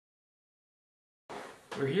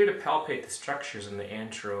We're here to palpate the structures in the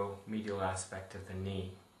anteromedial aspect of the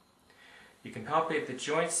knee. You can palpate the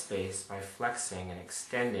joint space by flexing and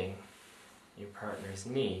extending your partner's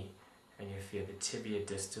knee, and you feel the tibia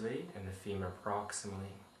distally and the femur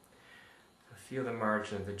proximally. So feel the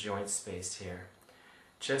margin of the joint space here.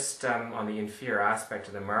 Just on the inferior aspect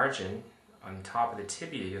of the margin, on top of the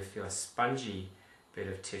tibia, you'll feel a spongy bit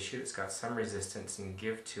of tissue that's got some resistance and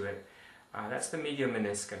give to it. That's the medial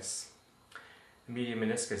meniscus. The medial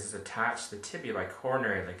meniscus is attached to the tibia by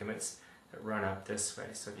coronary ligaments that run up this way.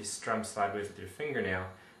 So if you strum sideways with your fingernail,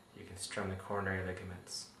 you can strum the coronary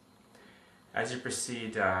ligaments. As you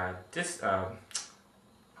proceed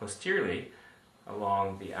posteriorly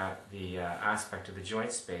along the aspect of the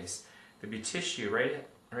joint space, there'll be tissue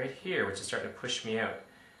right here which is starting to push me out.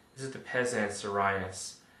 This is the pes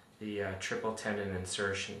anserinus, the triple tendon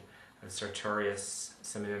insertion of sartorius,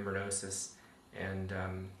 semimembranosus, and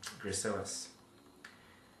gracilis.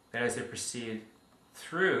 Then as I proceed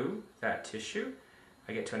through that tissue,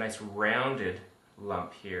 I get to a nice rounded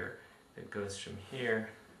lump here that goes from here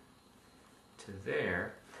to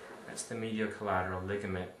there. That's the medial collateral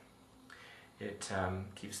ligament. It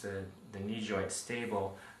keeps the knee joint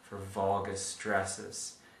stable for valgus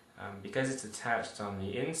stresses. Because it's attached on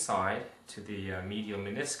the inside to the medial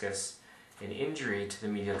meniscus, an injury to the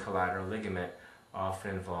medial collateral ligament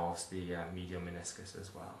often involves the medial meniscus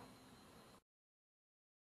as well.